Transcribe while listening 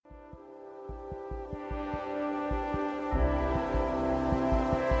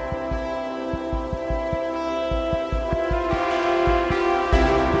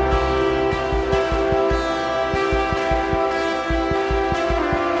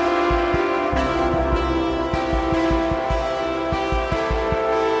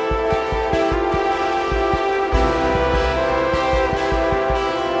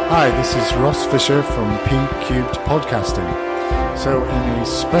Hi, this is Ross Fisher from P Cubed Podcasting. So in a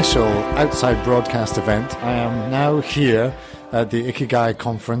special outside broadcast event, I am now here at the Ikigai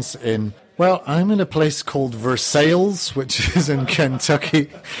conference I'm in a place called Versailles, which is in Kentucky.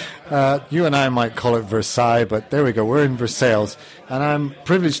 You and I might call it Versailles, but there we go, we're in Versailles. And I'm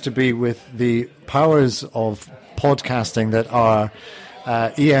privileged to be with the powers of podcasting that are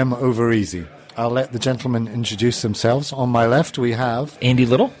EM over easy. I'll let the gentlemen introduce themselves. On my left, we have Andy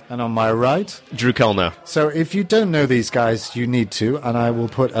Little. And on my right, Drew Kellner. So if you don't know these guys, you need to, and I will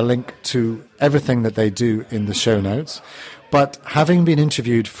put a link to everything that they do in the show notes. But having been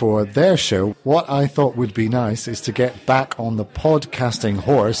interviewed for their show, what I thought would be nice is to get back on the podcasting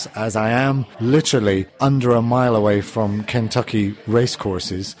horse, as I am literally under a mile away from Kentucky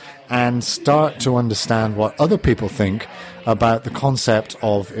racecourses, and start to understand what other people think about the concept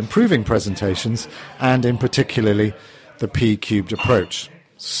of improving presentations, and in particularly the P-cubed approach.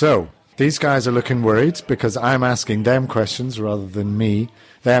 So, these guys are looking worried because I'm asking them questions rather than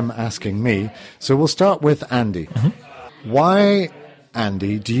them asking me. So we'll start with Andy. Why,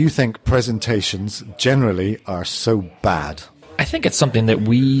 Andy, do you think presentations generally are so bad? I think it's something that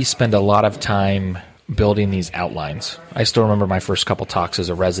we spend a lot of time building these outlines. I still remember my first couple talks as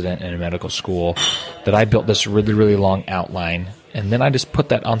a resident in a medical school that I built this really, really long outline, and then I just put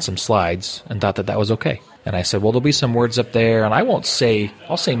that on some slides and thought that that was okay. And I said, well, there'll be some words up there, and I'll say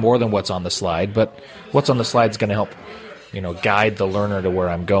more than what's on the slide, but what's on the slide is going to help, guide the learner to where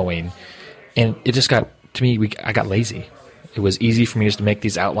I'm going. And it just got, to me, I got lazy. It was easy for me just to make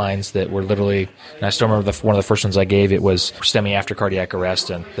these outlines that were literally, and I still remember one of the first ones I gave, it was STEMI after cardiac arrest,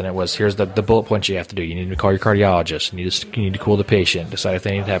 and then it was, here's the bullet points you have to do. You need to call your cardiologist. You need to cool the patient, decide if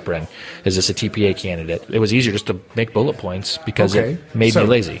they need heparin. Is this a TPA candidate? It was easier just to make bullet points because it made me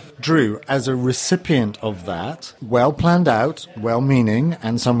lazy. Drew, as a recipient of that, well planned out, well-meaning,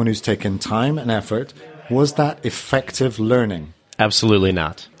 and someone who's taken time and effort, was that effective learning? Absolutely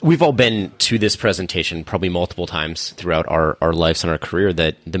not. We've all been to this presentation probably multiple times throughout our lives and our career,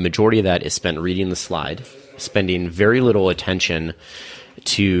 that the majority of that is spent reading the slide, spending very little attention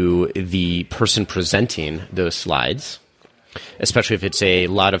to the person presenting those slides, especially if it's a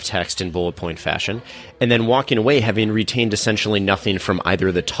lot of text in bullet point fashion, and then walking away having retained essentially nothing from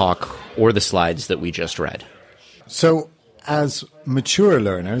either the talk or the slides that we just read. So, as mature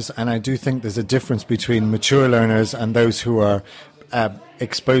learners, and I do think there's a difference between mature learners and those who are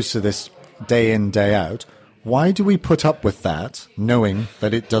exposed to this day in, day out, why do we put up with that, knowing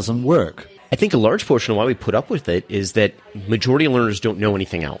that it doesn't work? I think a large portion of why we put up with it is that majority of learners don't know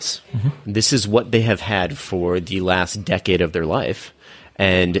anything else. This is what they have had for the last decade of their life,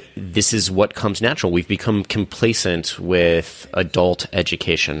 and this is what comes natural. We've become complacent with adult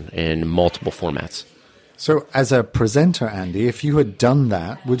education in multiple formats. So as a presenter, Andy, if you had done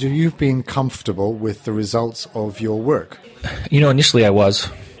that, would you have been comfortable with the results of your work? Initially I was.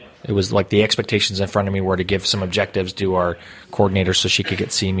 It was like the expectations in front of me were to give some objectives to our coordinator so she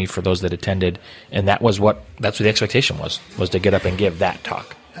could see me for those that attended. And that's what the expectation was to get up and give that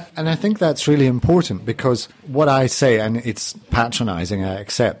talk. And I think that's really important because what I say, and it's patronizing, I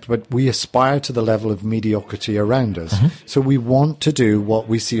accept, but we aspire to the level of mediocrity around us. So we want to do what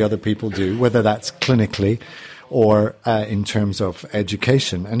we see other people do, whether that's clinically or in terms of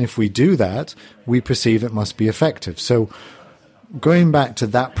education. And if we do that, we perceive it must be effective. So going back to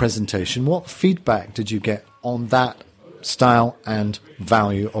that presentation, what feedback did you get on that style and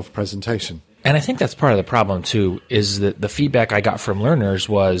value of presentation? And I think that's part of the problem, too, is that the feedback I got from learners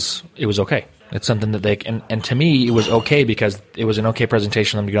was it was okay. It's something that and to me, it was okay because it was an okay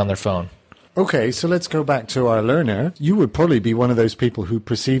presentation for them to get on their phone. Okay, so let's go back to our learner. You would probably be one of those people who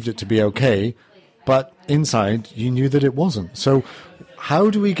perceived it to be okay, but inside you knew that it wasn't. So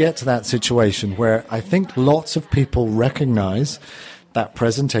how do we get to that situation where I think lots of people recognize that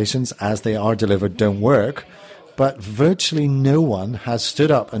presentations as they are delivered don't work, but virtually no one has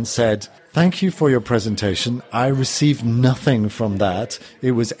stood up and said, thank you for your presentation. I received nothing from that.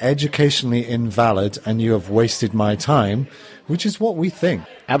 It was educationally invalid and you have wasted my time, which is what we think.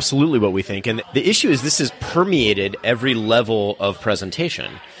 Absolutely what we think. And the issue is this has permeated every level of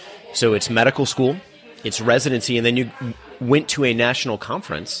presentation. So it's medical school, it's residency, and then you went to a national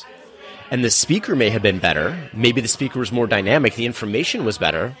conference and the speaker may have been better. Maybe the speaker was more dynamic. The information was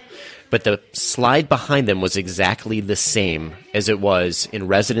better. But the slide behind them was exactly the same as it was in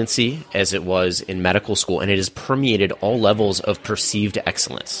residency, as it was in medical school, and it has permeated all levels of perceived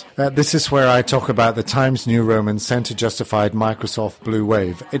excellence. This is where I talk about the Times New Roman center-justified Microsoft Blue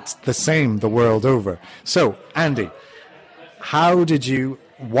Wave. It's the same the world over. So, Andy, why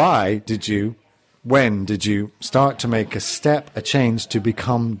did you When did you start to make a step, a change to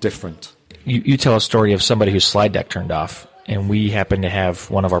become different? You tell a story of somebody whose slide deck turned off, and we happened to have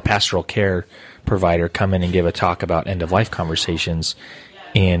one of our pastoral care provider come in and give a talk about end-of-life conversations,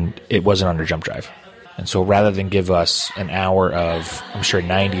 and it wasn't under Jump Drive. And so rather than give us an hour of, I'm sure,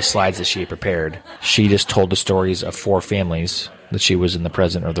 90 slides that she had prepared, she just told the stories of 4 families that she was in the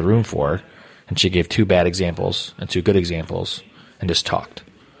present of the room for, and she gave 2 bad examples and 2 good examples and just talked.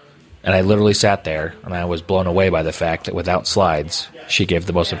 And I literally sat there, and I was blown away by the fact that without slides, she gave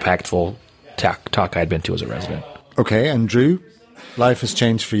the most impactful talk I'd been to as a resident. Okay, and Drew, life has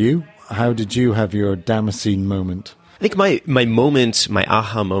changed for you. How did you have your Damascene moment? I think my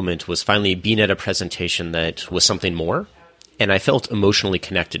aha moment was finally being at a presentation that was something more, and I felt emotionally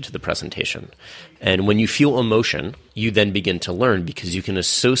connected to the presentation. And when you feel emotion, you then begin to learn because you can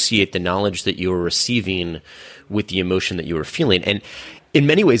associate the knowledge that you are receiving with the emotion that you are feeling. And in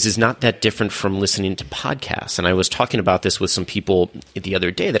many ways is not that different from listening to podcasts. And I was talking about this with some people the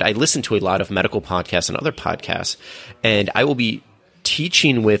other day that I listen to a lot of medical podcasts and other podcasts, and I will be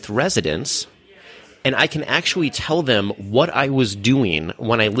teaching with residents, and I can actually tell them what I was doing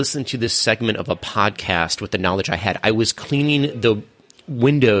when I listened to this segment of a podcast with the knowledge I had. I was cleaning the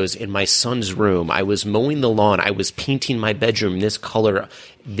windows in my son's room. I was mowing the lawn. I was painting my bedroom this color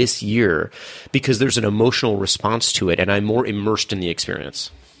this year because there's an emotional response to it, and I'm more immersed in the experience.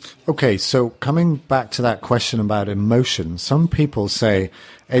 Okay, so coming back to that question about emotion, some people say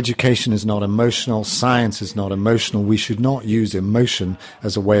education is not emotional, science is not emotional, we should not use emotion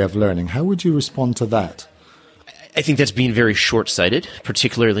as a way of learning. How would you respond to that? I think that's being very short-sighted,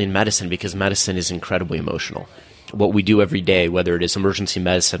 particularly in medicine, because medicine is incredibly emotional. What we do every day, whether it is emergency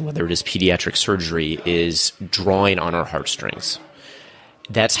medicine, whether it is pediatric surgery, is drawing on our heartstrings.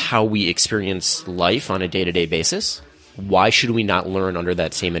 That's how we experience life on a day-to-day basis. Why should we not learn under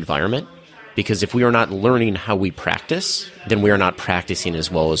that same environment? Because if we are not learning how we practice, then we are not practicing as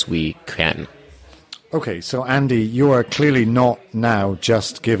well as we can. Okay, so Andy, you are clearly not now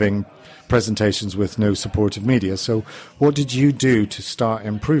just giving presentations with no supportive media. So what did you do to start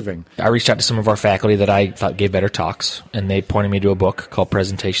improving? I reached out to some of our faculty that I thought gave better talks, and they pointed me to a book called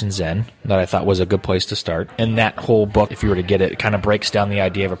Presentation Zen that I thought was a good place to start. And that whole book, if you were to get it, kind of breaks down the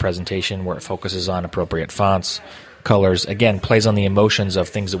idea of a presentation where it focuses on appropriate fonts, colors, again, plays on the emotions of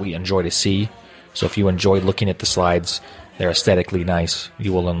things that we enjoy to see. So if you enjoy looking at the slides, they're aesthetically nice,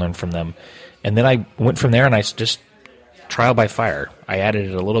 you will learn from them. And then I went from there and I just trial by fire. I added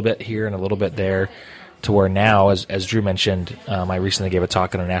it a little bit here and a little bit there to where now, as Drew mentioned, I recently gave a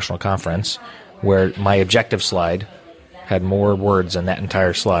talk at a national conference where my objective slide had more words in that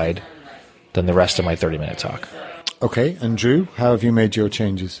entire slide than the rest of my 30-minute talk. Okay, and Drew, how have you made your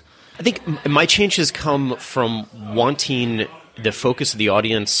changes? I think my changes come from wanting the focus of the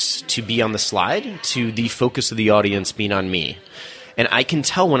audience to be on the slide to the focus of the audience being on me. And I can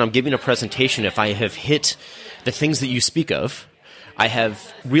tell when I'm giving a presentation if I have hit the things that you speak of, I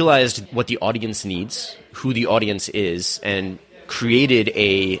have realized what the audience needs, who the audience is, and created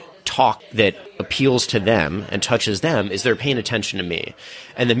a talk that appeals to them and touches them is they're paying attention to me.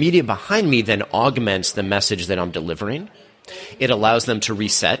 And the media behind me then augments the message that I'm delivering. It allows them to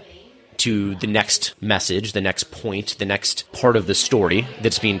reset to the next message, the next point, the next part of the story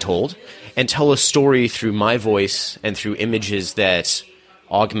that's being told, and tell a story through my voice and through images that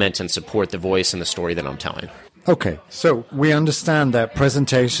augment and support the voice and the story that I'm telling. Okay, so we understand that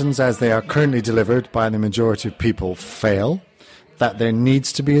presentations as they are currently delivered by the majority of people fail, that there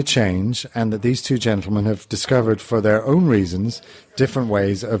needs to be a change, and that these two gentlemen have discovered for their own reasons different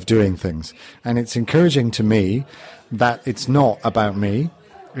ways of doing things. And it's encouraging to me that it's not about me,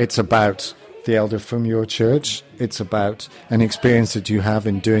 it's about the elder from your church, it's about an experience that you have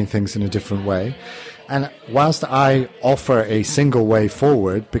in doing things in a different way. And whilst I offer a single way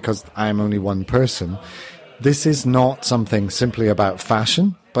forward, because I'm only one person, this is not something simply about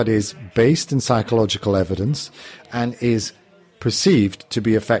fashion, but is based in psychological evidence and is perceived to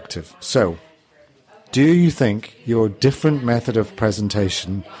be effective. So, do you think your different method of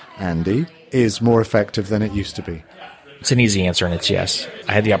presentation, Andy, is more effective than it used to be? It's an easy answer, and it's yes.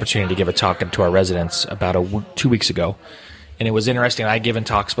 I had the opportunity to give a talk to our residents about 2 weeks ago, and it was interesting. I'd given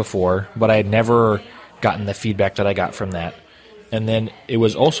talks before, but I had never gotten the feedback that I got from that. And then it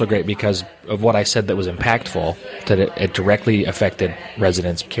was also great because of what I said that was impactful, that it directly affected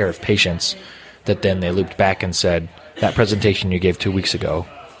residents' care of patients, that then they looped back and said, that presentation you gave 2 weeks ago,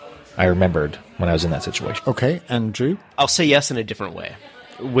 I remembered when I was in that situation. Okay, and Drew? I'll say yes in a different way.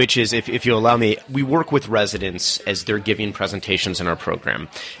 which is, if you allow me, we work with residents as they're giving presentations in our program.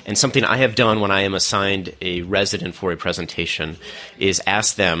 And something I have done when I am assigned a resident for a presentation is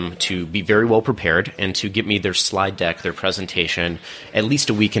ask them to be very well prepared and to give me their slide deck, their presentation, at least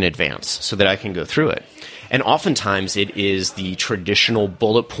a week in advance so that I can go through it. And oftentimes it is the traditional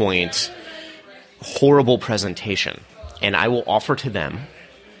bullet point, horrible presentation. And I will offer to them,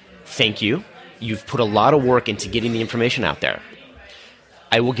 thank you. You've put a lot of work into getting the information out there.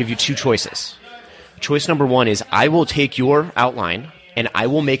 I will give you two choices. Choice number one is I will take your outline and I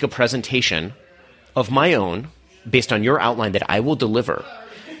will make a presentation of my own based on your outline that I will deliver.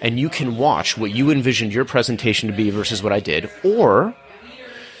 And you can watch what you envisioned your presentation to be versus what I did. Or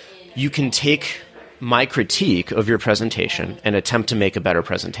you can take my critique of your presentation and attempt to make a better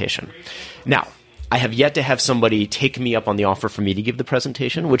presentation. Now, I have yet to have somebody take me up on the offer for me to give the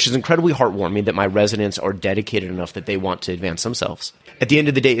presentation, which is incredibly heartwarming that my residents are dedicated enough that they want to advance themselves. At the end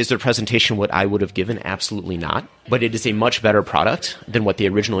of the day, is their presentation what I would have given? Absolutely not. But it is a much better product than what they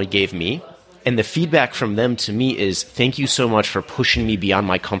originally gave me. And the feedback from them to me is, thank you so much for pushing me beyond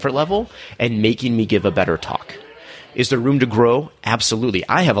my comfort level and making me give a better talk. Is there room to grow? Absolutely.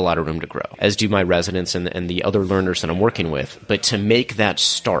 I have a lot of room to grow, as do my residents and the other learners that I'm working with. But to make that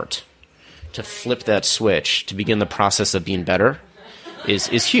start, to flip that switch, to begin the process of being better is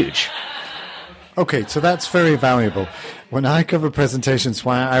huge. Okay, so that's very valuable. When I cover presentations,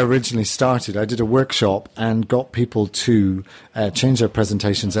 when I originally started, I did a workshop and got people to change their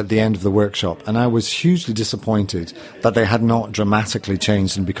presentations at the end of the workshop. And I was hugely disappointed that they had not dramatically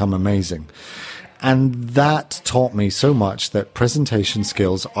changed and become amazing. And that taught me so much that presentation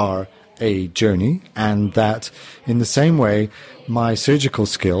skills are a journey, and that in the same way, my surgical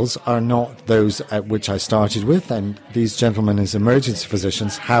skills are not those at which I started with, and these gentlemen as emergency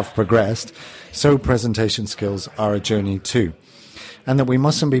physicians have progressed, so presentation skills are a journey too. And that we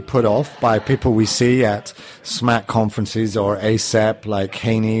mustn't be put off by people we see at SMAC conferences or ACEP like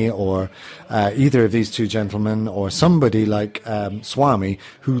Haney or either of these two gentlemen or somebody like Swami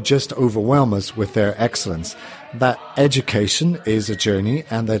who just overwhelm us with their excellence. That education is a journey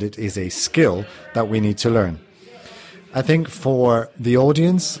and that it is a skill that we need to learn. I think for the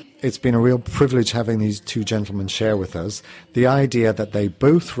audience, it's been a real privilege having these two gentlemen share with us the idea that they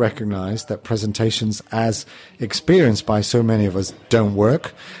both recognize that presentations as experienced by so many of us don't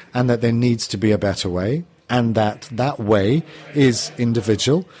work and that there needs to be a better way and that that way is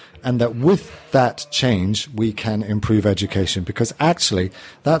individual and that with that change we can improve education, because actually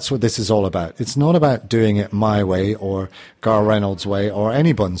that's what this is all about. It's not about doing it my way or Gar Reynolds' way or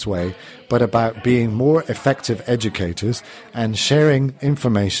anyone's way, but about being more effective educators and sharing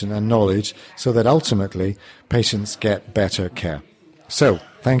information and knowledge so that ultimately patients get better care. So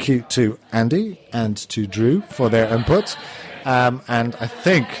thank you to Andy and to Drew for their input, and I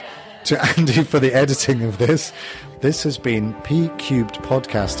think to Andy for the editing of this. This has been P Cubed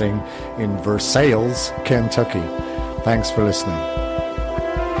Podcasting in Versailles, Kentucky. Thanks for listening.